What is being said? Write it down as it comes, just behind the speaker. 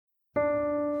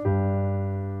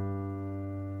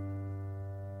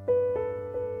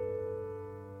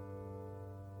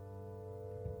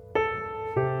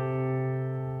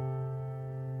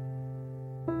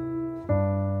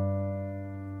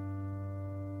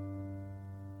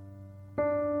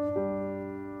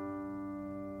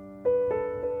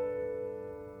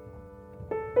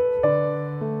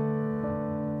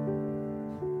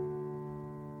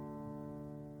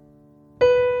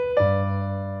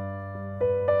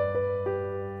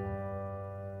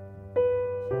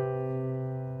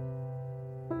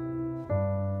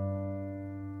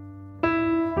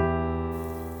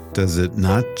Does it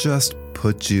not just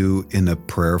put you in a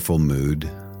prayerful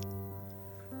mood?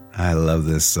 I love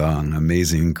this song,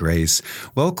 Amazing Grace.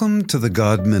 Welcome to the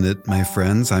God Minute, my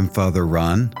friends. I'm Father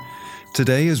Ron.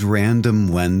 Today is Random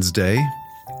Wednesday,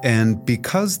 and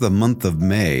because the month of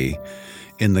May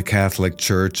in the Catholic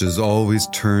Church is always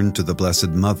turned to the Blessed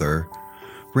Mother,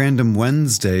 Random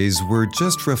Wednesdays we're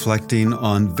just reflecting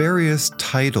on various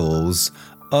titles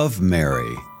of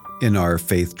Mary in our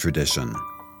faith tradition.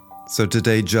 So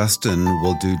today Justin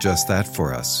will do just that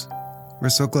for us. We're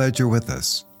so glad you're with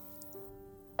us.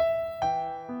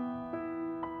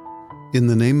 In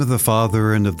the name of the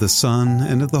Father, and of the Son,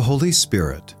 and of the Holy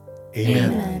Spirit.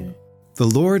 Amen. The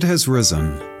Lord has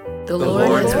risen. The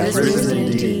Lord has risen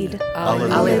indeed.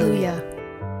 Alleluia.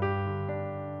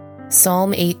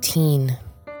 Psalm 18.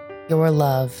 Your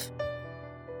love.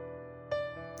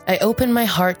 I open my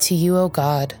heart to you, O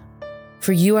God,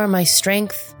 for you are my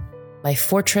strength, my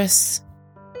fortress,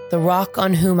 the rock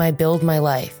on whom I build my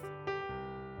life.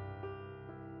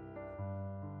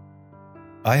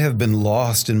 I have been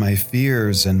lost in my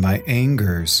fears and my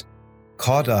angers,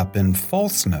 caught up in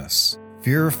falseness,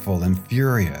 fearful and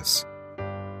furious.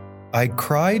 I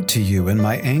cried to you in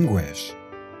my anguish.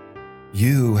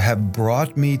 You have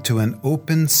brought me to an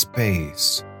open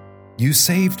space. You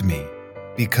saved me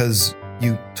because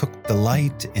you took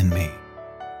delight in me.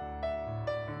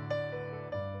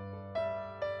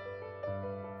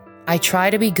 I try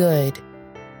to be good,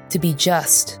 to be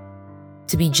just,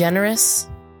 to be generous,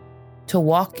 to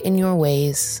walk in your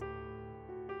ways.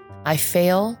 I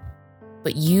fail,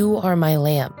 but you are my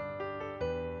lamp.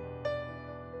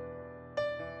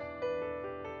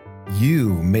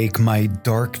 You make my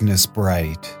darkness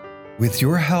bright. With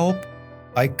your help,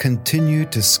 I continue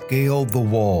to scale the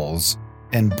walls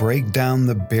and break down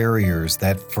the barriers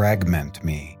that fragment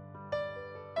me.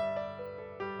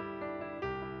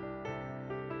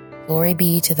 Glory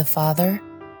be to the Father,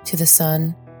 to the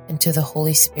Son, and to the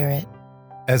Holy Spirit.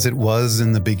 As it was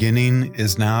in the beginning,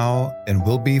 is now, and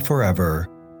will be forever.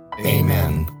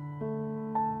 Amen.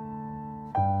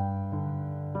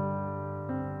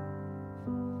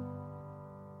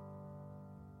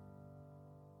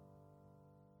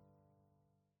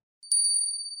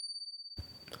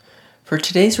 For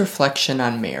today's reflection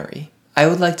on Mary, I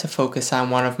would like to focus on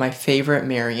one of my favorite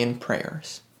Marian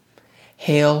prayers.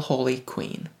 Hail, Holy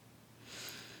Queen.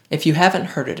 If you haven't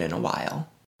heard it in a while,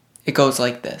 it goes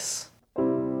like this.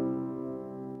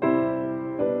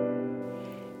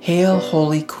 Hail,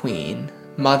 Holy Queen,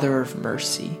 Mother of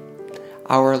Mercy,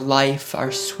 our life,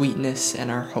 our sweetness, and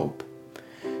our hope.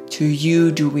 To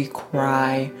you do we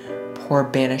cry, poor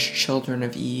banished children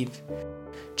of Eve.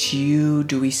 To you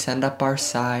do we send up our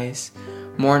sighs,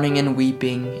 mourning and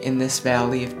weeping in this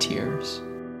valley of tears.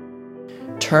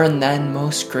 Turn then,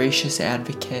 most gracious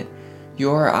Advocate,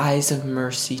 your eyes of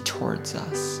mercy towards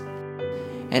us,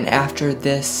 and after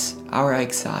this our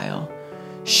exile,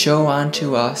 show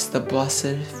unto us the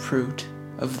blessed fruit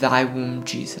of thy womb,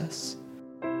 Jesus.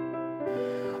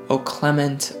 O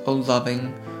clement, O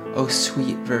loving, O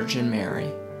sweet Virgin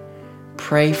Mary,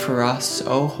 pray for us,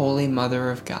 O Holy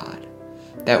Mother of God,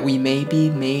 that we may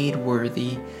be made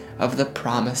worthy of the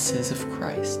promises of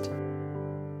Christ.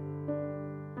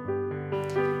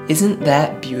 Isn't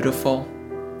that beautiful?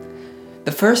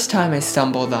 The first time I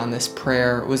stumbled on this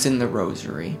prayer was in the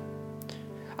Rosary.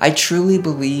 I truly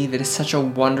believe it is such a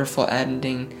wonderful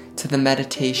ending to the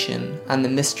meditation on the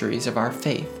mysteries of our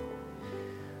faith.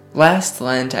 Last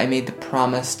Lent, I made the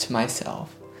promise to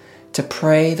myself to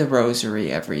pray the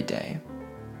Rosary every day.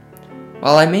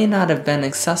 While I may not have been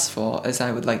successful as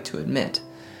I would like to admit,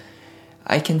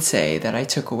 I can say that I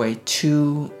took away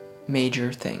two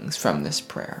major things from this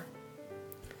prayer.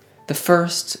 The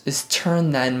first is,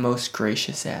 turn then, most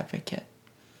gracious Advocate.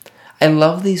 I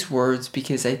love these words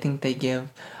because I think they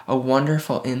give a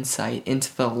wonderful insight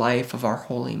into the life of our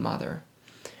Holy Mother.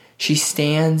 She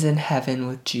stands in heaven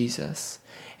with Jesus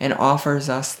and offers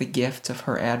us the gift of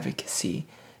her advocacy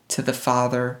to the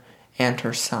Father and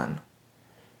her Son.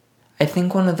 I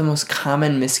think one of the most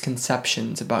common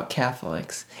misconceptions about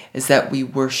Catholics is that we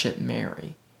worship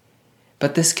Mary,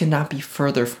 but this could not be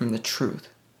further from the truth.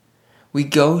 We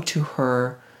go to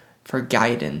her for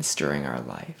guidance during our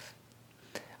life.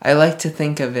 I like to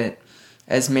think of it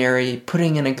as Mary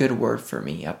putting in a good word for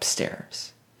me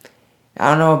upstairs. I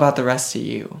don't know about the rest of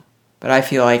you, but I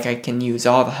feel like I can use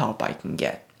all the help I can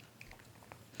get.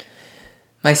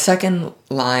 My second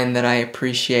line that I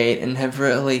appreciate and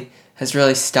has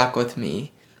really stuck with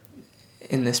me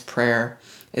in this prayer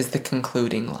is the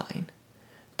concluding line.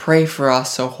 Pray for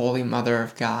us, O Holy Mother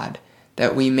of God,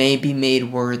 that we may be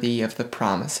made worthy of the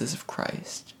promises of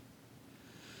Christ.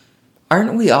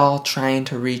 Aren't we all trying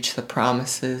to reach the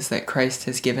promises that Christ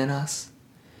has given us?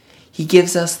 He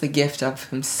gives us the gift of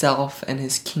himself and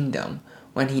his kingdom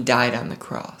when he died on the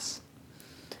cross.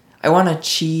 I want to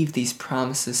achieve these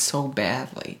promises so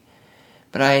badly,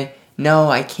 but I know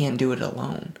I can't do it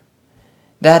alone.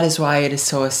 That is why it is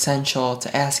so essential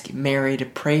to ask Mary to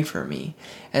pray for me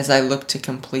as I look to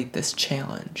complete this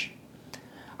challenge.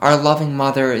 Our loving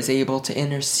mother is able to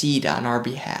intercede on our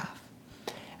behalf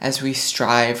as we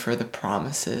strive for the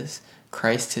promises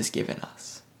Christ has given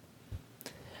us.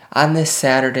 On this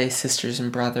Saturday, sisters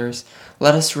and brothers,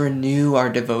 let us renew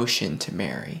our devotion to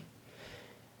Mary.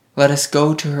 Let us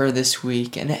go to her this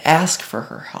week and ask for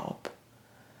her help.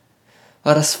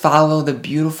 Let us follow the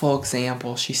beautiful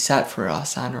example she set for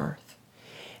us on earth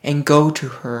and go to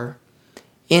her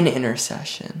in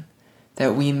intercession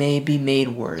that we may be made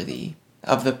worthy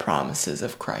of the promises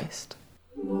of Christ.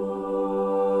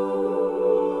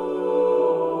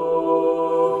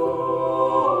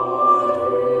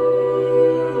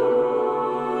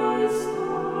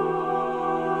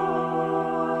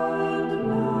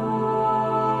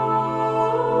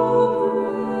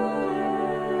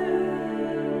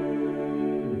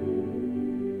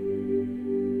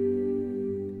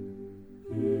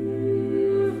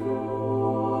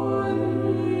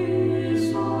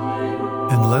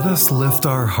 And let us lift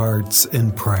our hearts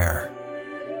in prayer.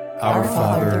 Our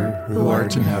Father, who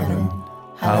art in heaven,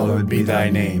 hallowed be thy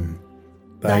name.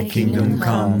 Thy kingdom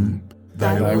come,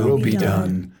 thy will be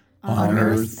done, on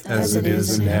earth as it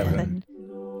is in heaven.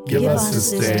 Give us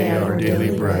this day our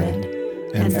daily bread,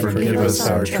 and forgive us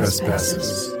our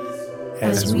trespasses,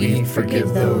 as we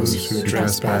forgive those who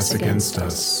trespass against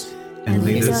us. And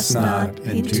lead us not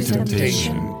into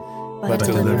temptation, but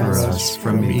deliver us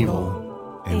from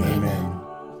evil. Amen.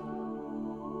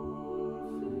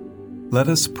 Let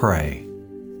us pray.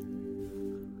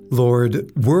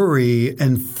 Lord, worry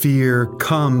and fear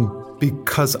come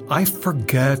because I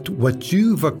forget what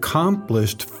you've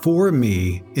accomplished for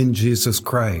me in Jesus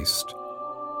Christ.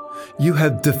 You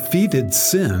have defeated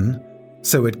sin,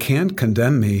 so it can't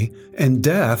condemn me, and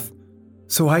death,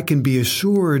 so I can be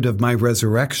assured of my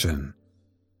resurrection.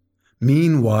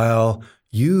 Meanwhile,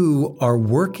 you are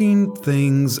working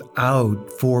things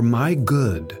out for my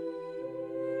good.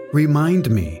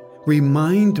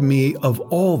 Remind me of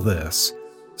all this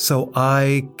so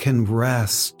I can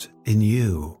rest in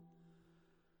you.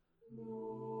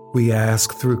 We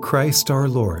ask through Christ our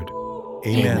Lord.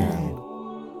 Amen.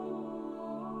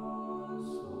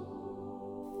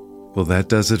 Well, that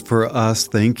does it for us.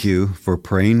 Thank you for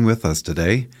praying with us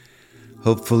today.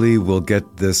 Hopefully we'll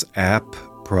get this app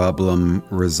problem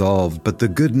resolved. But the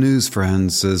good news,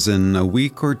 friends, is in a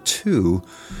week or two,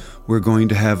 we're going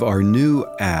to have our new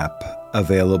app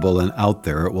available and out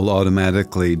there. It will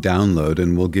automatically download,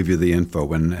 and we'll give you the info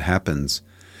when it happens.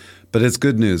 But it's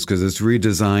good news because it's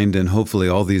redesigned, and hopefully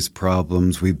all these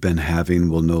problems we've been having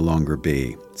will no longer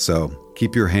be. So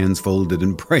keep your hands folded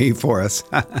and pray for us.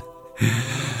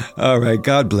 All right,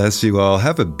 God bless you all.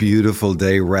 Have a beautiful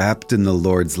day wrapped in the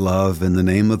Lord's love, in the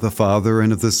name of the Father,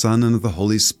 and of the Son, and of the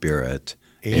Holy Spirit.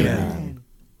 Amen.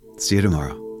 See you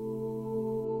tomorrow.